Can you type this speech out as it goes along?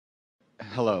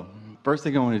Hello. First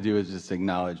thing I want to do is just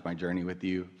acknowledge my journey with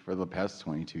you for the past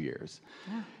 22 years.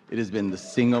 Yeah. It has been the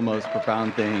single most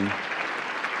profound thing.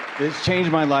 It's changed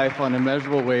my life on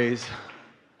immeasurable ways,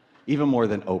 even more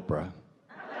than Oprah.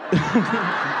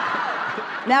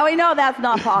 Now we know that's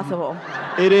not possible.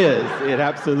 It is. It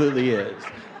absolutely is.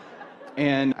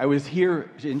 And I was here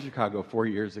in Chicago 4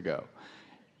 years ago,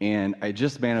 and I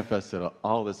just manifested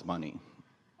all this money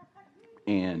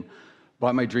and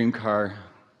bought my dream car,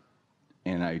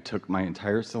 and I took my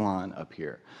entire salon up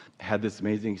here. Had this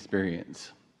amazing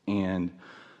experience, and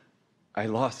I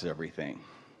lost everything.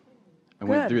 I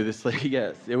went through this,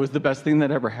 yes, it was the best thing that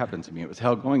ever happened to me. It was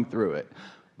hell going through it,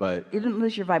 but... You didn't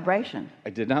lose your vibration. I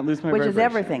did not lose my vibration. Which is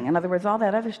everything. In other words, all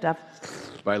that other stuff...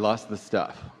 But I lost the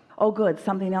stuff. Oh, good,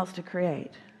 something else to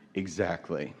create.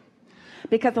 Exactly.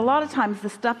 Because a lot of times the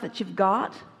stuff that you've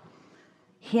got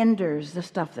hinders the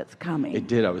stuff that's coming. It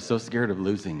did. I was so scared of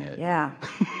losing it. Yeah.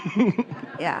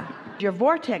 Yeah. Your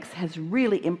vortex has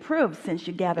really improved since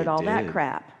you gathered all that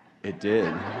crap. It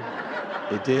did.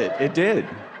 It did. It did.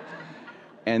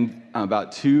 And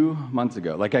about 2 months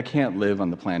ago, like I can't live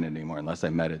on the planet anymore unless I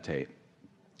meditate.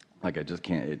 Like I just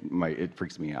can't, it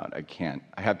freaks me out. I can't,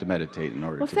 I have to meditate in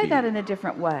order to say that in a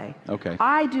different way. Okay.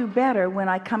 I do better when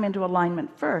I come into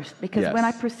alignment first, because when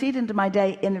I proceed into my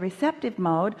day in the receptive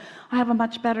mode, I have a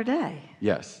much better day.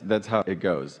 Yes, that's how it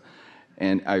goes.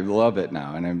 And I love it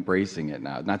now, and I'm embracing it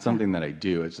now. Not something that I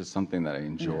do, it's just something that I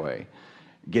enjoy.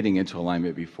 Getting into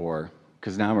alignment before,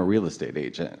 because now I'm a real estate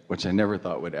agent, which I never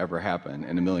thought would ever happen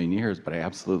in a million years, but I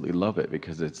absolutely love it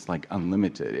because it's like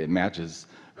unlimited. It matches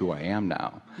who I am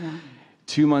now. Yeah.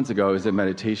 2 months ago, I was at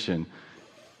meditation,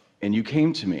 and you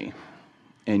came to me,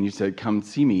 and you said, come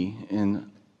see me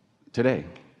today.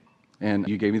 And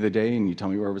you gave me the day, and you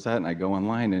told me where I was at, and I go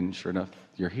online, and sure enough,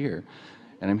 you're here.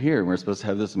 And I'm here, and we're supposed to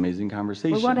have this amazing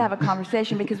conversation. We want to have a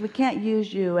conversation because we can't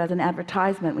use you as an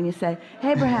advertisement when you say,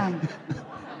 hey, Abraham,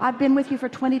 I've been with you for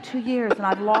 22 years, and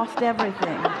I've lost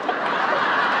everything.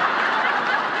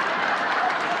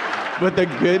 But the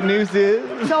good news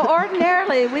is... So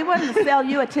ordinarily, we wouldn't sell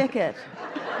you a ticket.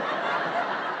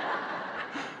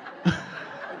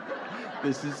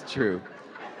 This is true.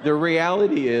 The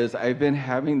reality is I've been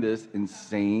having this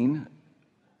insane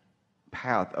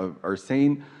path or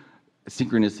sane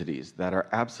synchronicities that are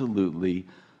absolutely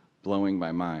blowing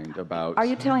my mind about... Are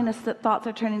you telling us that thoughts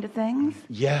are turning to things?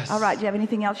 Yes. All right, do you have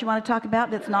anything else you want to talk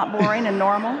about that's not boring and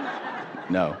normal?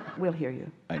 No. We'll hear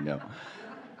you. I know.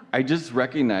 I just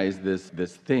recognized this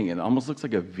thing, and it almost looks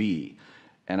like a V.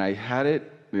 And I had it,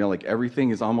 like everything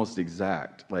is almost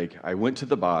exact. Like I went to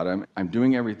the bottom, I'm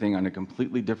doing everything on a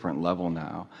completely different level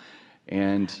now.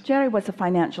 And Jerry was a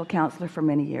financial counselor for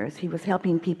many years. He was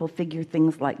helping people figure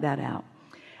things like that out.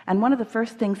 And one of the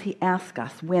first things he asked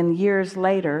us when years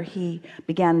later he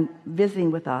began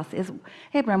visiting with us is,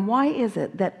 hey, Abraham, why is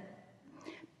it that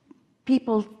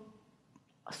people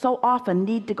so often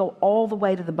need to go all the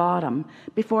way to the bottom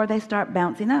before they start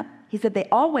bouncing up? He said they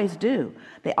always do.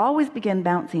 They always begin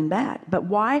bouncing back. But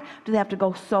why do they have to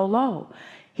go so low?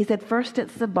 He said first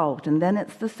it's the boat, and then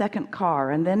it's the second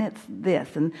car, and then it's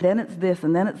this, and then it's this,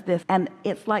 and then it's this. And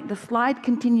it's like the slide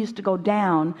continues to go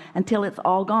down until it's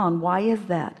all gone. Why is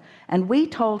that? And we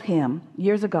told him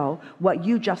years ago what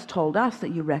you just told us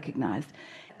that you recognized.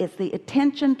 It's the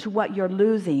attention to what you're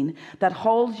losing that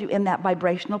holds you in that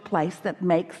vibrational place that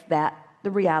makes that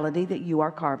the reality that you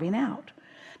are carving out.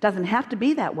 Doesn't have to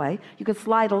be that way. You could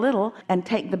slide a little and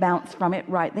take the bounce from it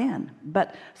right then.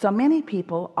 But so many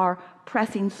people are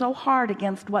pressing so hard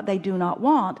against what they do not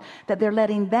want that they're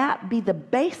letting that be the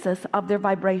basis of their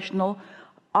vibrational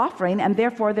offering and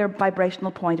therefore their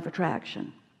vibrational point of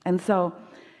attraction. And so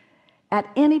at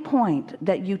any point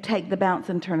that you take the bounce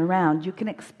and turn around, you can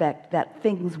expect that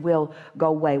things will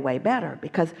go way, way better,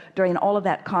 because during all of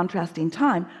that contrasting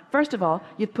time, first of all,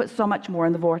 you've put so much more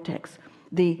in the vortex.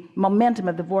 The momentum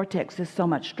of the vortex is so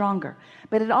much stronger.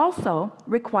 But it also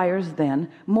requires then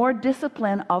more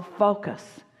discipline of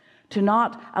focus, to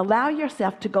not allow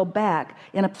yourself to go back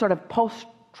in a sort of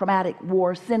post-traumatic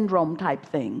war syndrome type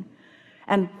thing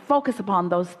and focus upon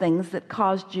those things that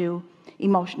caused you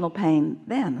emotional pain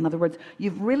then. In other words,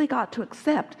 you've really got to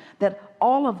accept that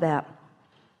all of that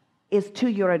is to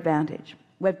your advantage.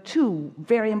 We have two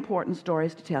very important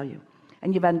stories to tell you,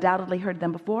 and you've undoubtedly heard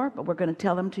them before, but we're going to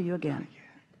tell them to you again.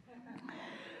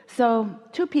 So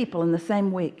two people in the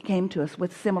same week came to us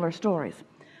with similar stories.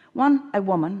 One, a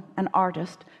woman, an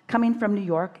artist, coming from New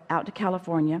York out to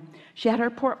California. She had her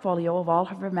portfolio of all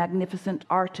of her magnificent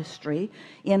artistry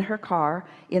in her car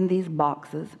in these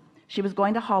boxes. She was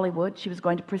going to Hollywood. She was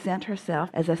going to present herself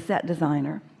as a set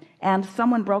designer, and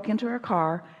someone broke into her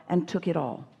car and took it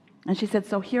all. And she said,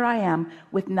 so here I am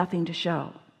with nothing to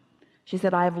show. She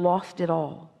said, I have lost it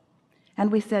all.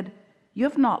 And we said, you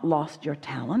have not lost your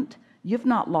talent. You've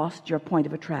not lost your point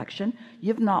of attraction.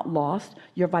 You've not lost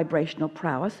your vibrational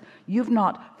prowess. You've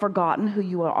not forgotten who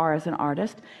you are as an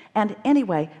artist. And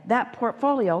anyway, that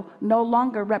portfolio no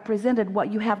longer represented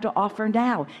what you have to offer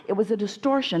now. It was a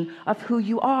distortion of who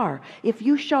you are. If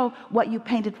you show what you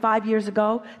painted 5 years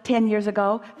ago, 10 years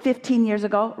ago, 15 years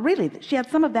ago, really, she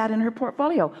had some of that in her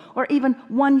portfolio, or even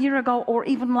 1 year ago, or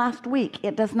even last week,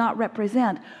 it does not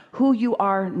represent who you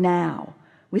are now.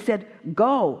 We said,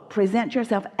 go present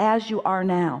yourself as you are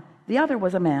now. The other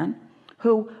was a man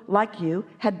who, like you,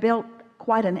 had built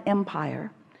quite an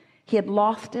empire. He had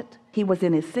lost it. He was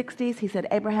in his 60s. He said,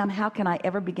 Abraham, how can I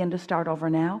ever begin to start over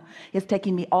now? It's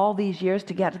taking me all these years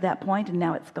to get to that point, and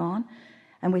now it's gone.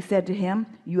 And we said to him,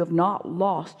 you have not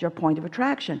lost your point of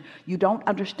attraction. You don't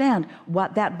understand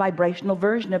what that vibrational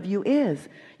version of you is.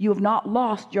 You have not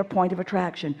lost your point of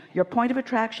attraction. Your point of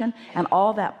attraction and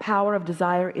all that power of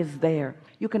desire is there.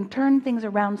 You can turn things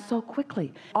around so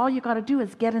quickly. All you got to do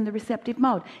is get in the receptive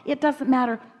mode. It doesn't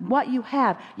matter what you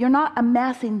have. You're not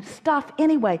amassing stuff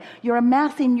anyway. You're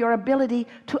amassing your ability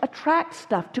to attract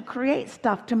stuff, to create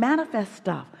stuff, to manifest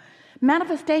stuff.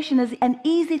 Manifestation is an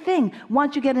easy thing.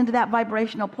 Once you get into that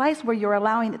vibrational place where you're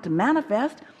allowing it to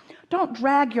manifest, don't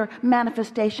drag your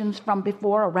manifestations from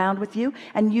before around with you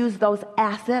and use those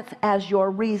assets as your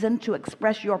reason to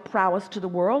express your prowess to the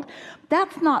world.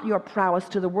 That's not your prowess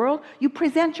to the world. You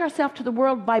present yourself to the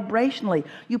world vibrationally.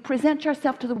 You present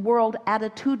yourself to the world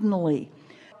attitudinally.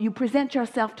 You present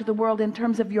yourself to the world in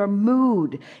terms of your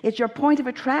mood. It's your point of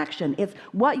attraction. It's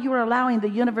what you're allowing the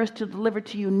universe to deliver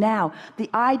to you now, the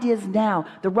ideas now,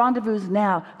 the rendezvous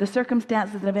now, the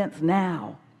circumstances and events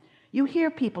now. You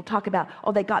hear people talk about,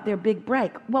 oh, they got their big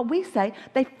break. Well, we say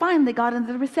they finally got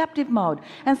into the receptive mode.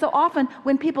 And so often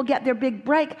when people get their big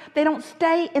break, they don't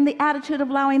stay in the attitude of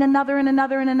allowing another and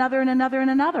another and another and another and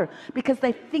another, because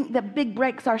they think that big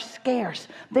breaks are scarce.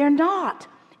 They're not.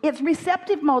 It's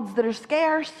receptive modes that are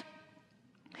scarce.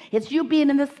 It's you being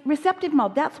in this receptive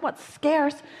mode. That's what's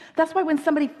scarce. That's why when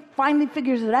somebody finally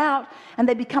figures it out and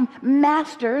they become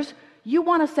masters, you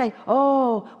want to say,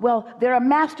 oh, well, they're a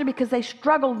master because they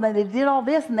struggled and they did all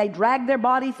this and they dragged their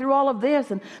body through all of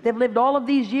this and they've lived all of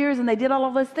these years and they did all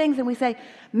of those things. And we say,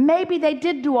 maybe they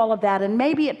did do all of that, and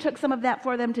maybe it took some of that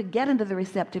for them to get into the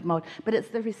receptive mode. But it's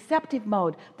the receptive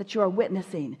mode that you're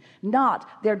witnessing, not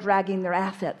they're dragging their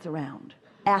assets around.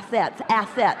 Assets.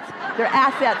 Their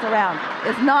assets around.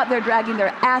 It's not they're dragging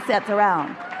their assets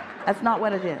around. That's not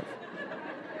what it is.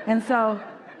 And so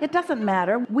it doesn't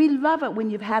matter. We love it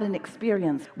when you've had an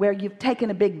experience where you've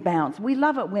taken a big bounce. We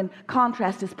love it when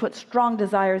contrast has put strong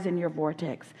desires in your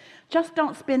vortex. Just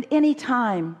don't spend any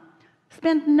time,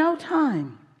 spend no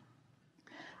time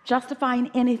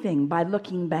justifying anything by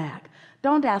looking back.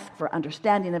 Don't ask for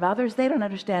understanding of others. They don't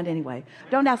understand anyway.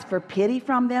 Don't ask for pity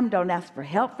from them. Don't ask for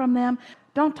help from them.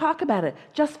 Don't talk about it.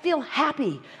 Just feel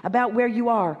happy about where you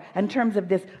are in terms of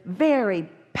this very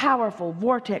powerful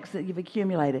vortex that you've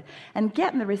accumulated, and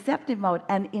get in the receptive mode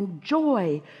and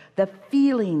enjoy the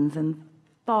feelings and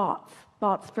thoughts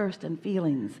first and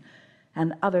feelings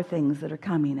and other things that are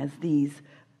coming as these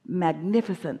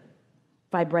magnificent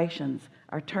vibrations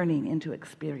are turning into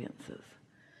experiences.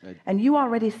 And you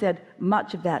already said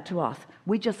much of that to us.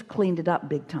 We just cleaned it up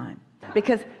big time,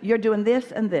 because you're doing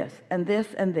this and this and this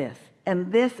and this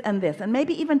and this and this, and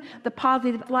maybe even the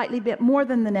positive slightly bit more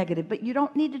than the negative, but you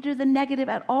don't need to do the negative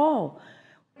at all.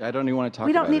 I don't even want to talk about it.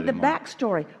 We don't need the anymore.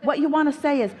 backstory. What you want to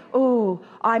say is, oh,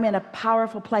 I'm in a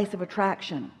powerful place of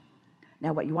attraction.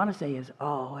 Now what you want to say is,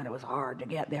 oh, and it was hard to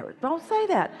get there. Don't say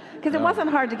that, because it wasn't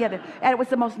hard to get there, and it was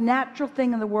the most natural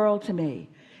thing in the world to me.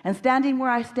 And standing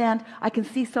where I stand, I can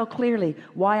see so clearly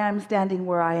why I'm standing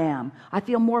where I am. I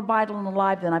feel more vital and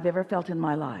alive than I've ever felt in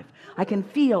my life. I can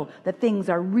feel that things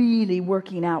are really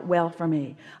working out well for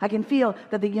me. I can feel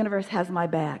that the universe has my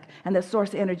back and that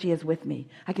source energy is with me.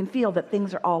 I can feel that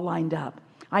things are all lined up.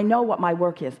 I know what my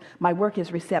work is. My work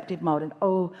is receptive mode, and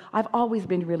oh, I've always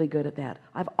been really good at that.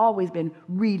 I've always been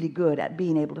really good at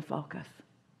being able to focus.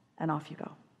 And off you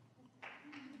go.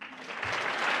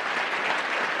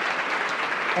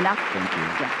 Enough? Thank you.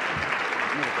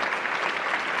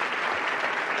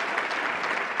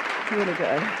 Yeah. Really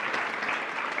good.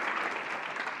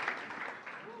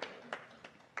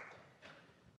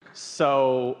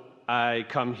 So I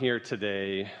come here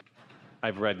today.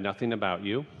 I've read nothing about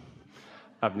you.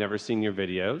 I've never seen your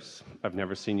videos. I've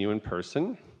never seen you in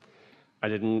person. I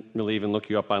didn't really even look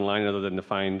you up online other than to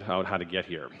find out how to get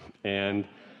here. And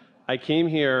I came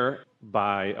here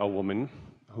by a woman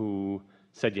who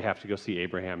said you have to go see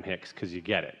Abraham Hicks because you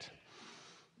get it.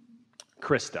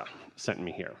 Krista sent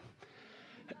me here.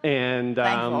 And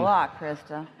Thanks a lot,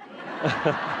 Krista.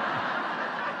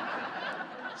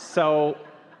 So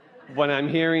when I'm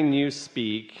hearing you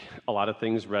speak, a lot of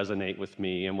things resonate with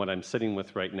me, and what I'm sitting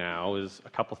with right now is a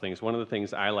couple things. One of the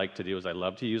things I like to do is I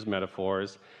love to use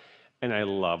metaphors, and I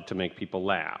love to make people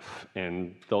laugh,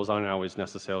 and those aren't always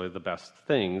necessarily the best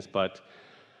things, but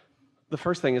the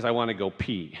first thing is I want to go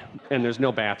pee, and there's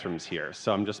no bathrooms here,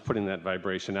 so I'm just putting that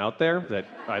vibration out there that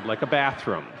I'd like a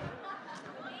bathroom.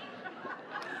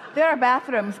 There are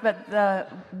bathrooms, but the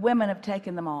women have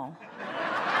taken them all.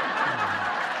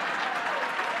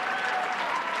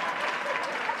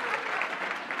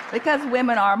 Because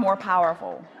women are more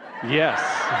powerful. Yes.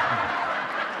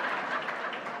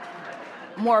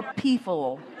 More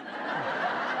peaceful.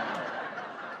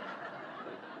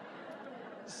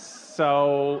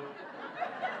 So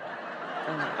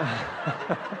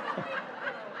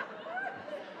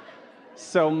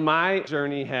my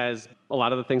journey has, a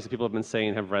lot of the things that people have been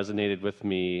saying have resonated with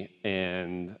me,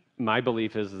 and my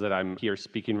belief is that I'm here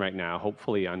speaking right now,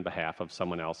 hopefully on behalf of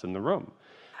someone else in the room.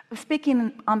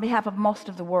 Speaking on behalf of most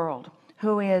of the world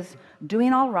who is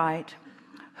doing all right,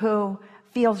 who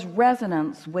feels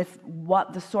resonance with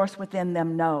what the source within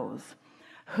them knows,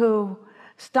 who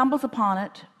stumbles upon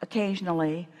it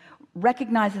occasionally,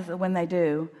 recognizes it when they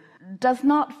do, does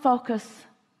not focus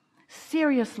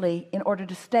seriously in order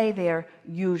to stay there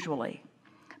usually,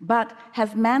 but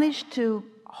has managed to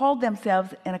hold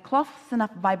themselves in a close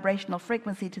enough vibrational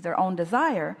frequency to their own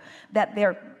desire that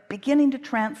they're beginning to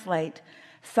translate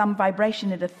some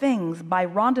vibration into things by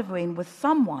rendezvousing with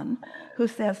someone who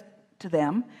says to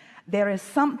them, there is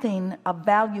something of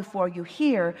value for you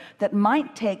here that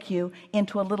might take you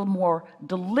into a little more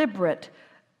deliberate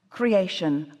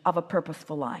creation of a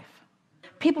purposeful life.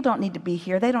 People don't need to be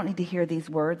here. They don't need to hear these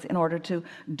words in order to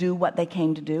do what they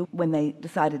came to do when they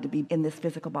decided to be in this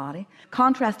physical body.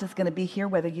 Contrast is going to be here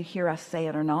whether you hear us say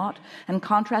it or not, and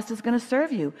contrast is going to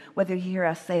serve you whether you hear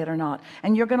us say it or not,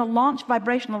 and you're going to launch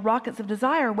vibrational rockets of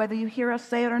desire whether you hear us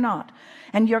say it or not,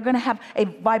 and you're going to have a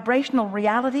vibrational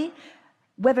reality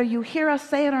whether you hear us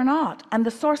say it or not, and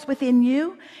the source within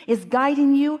you is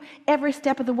guiding you every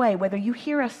step of the way whether you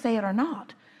hear us say it or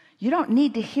not. You don't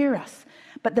need to hear us.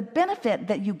 But the benefit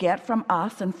that you get from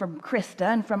us and from Krista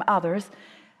and from others,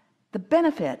 the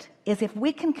benefit is if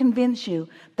we can convince you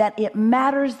that it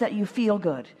matters that you feel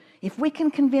good, if we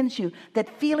can convince you that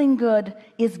feeling good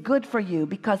is good for you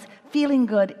because feeling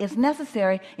good is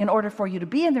necessary in order for you to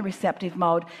be in the receptive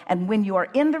mode, and when you are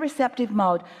in the receptive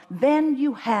mode, then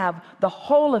you have the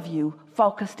whole of you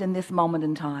focused in this moment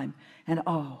in time. And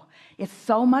oh, it's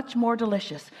so much more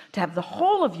delicious to have the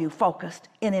whole of you focused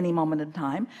in any moment in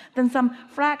time than some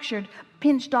fractured,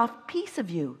 pinched off piece of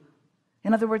you.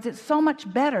 In other words, it's so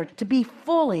much better to be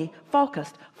fully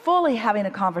focused, fully having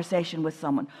a conversation with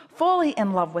someone, fully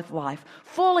in love with life,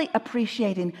 fully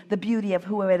appreciating the beauty of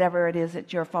whoever it is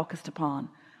that you're focused upon.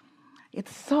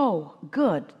 It's so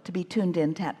good to be tuned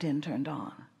in, tapped in, turned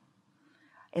on.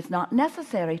 It's not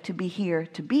necessary to be here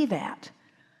to be that.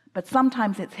 But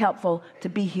sometimes it's helpful to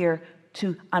be here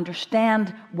to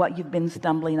understand what you've been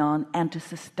stumbling on and to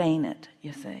sustain it,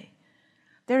 you see.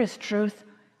 There is truth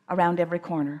around every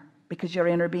corner because your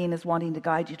inner being is wanting to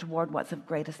guide you toward what's of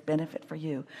greatest benefit for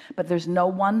you. But there's no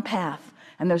one path,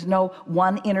 and there's no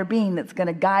one inner being that's going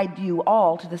to guide you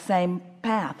all to the same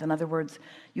path. In other words,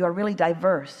 you are really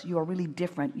diverse, you are really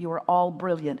different, you are all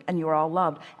brilliant, and you are all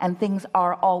loved, and things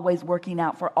are always working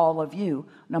out for all of you,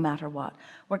 no matter what.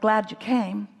 We're glad you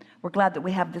came. We're glad that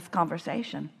we have this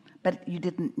conversation, but you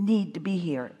didn't need to be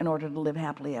here in order to live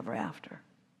happily ever after.